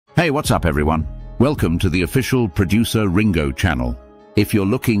Hey, what's up everyone? Welcome to the official Producer Ringo channel. If you're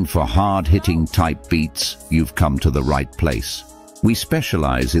looking for hard-hitting type beats, you've come to the right place. We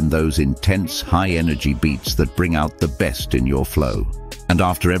specialize in those intense, high-energy beats that bring out the best in your flow. And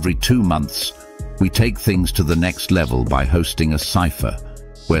after every 2 months, we take things to the next level by hosting a Cypher,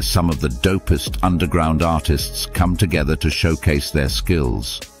 where some of the dopest underground artists come together to showcase their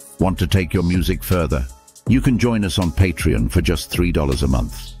skills. Want to take your music further? You can join us on Patreon for just $3 a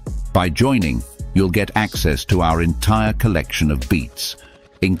month. By joining, you'll get access to our entire collection of beats,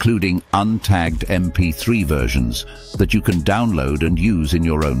 including untagged MP3 versions that you can download and use in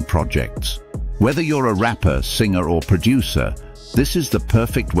your own projects. Whether you're a rapper, singer, or producer, this is the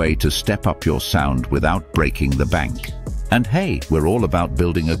perfect way to step up your sound without breaking the bank. And hey, we're all about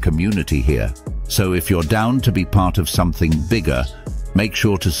building a community here. So if you're down to be part of something bigger, make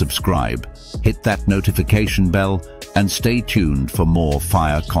sure to subscribe, hit that notification bell, and stay tuned for more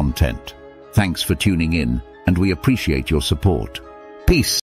fire content. Thanks for tuning in, and we appreciate your support. Peace.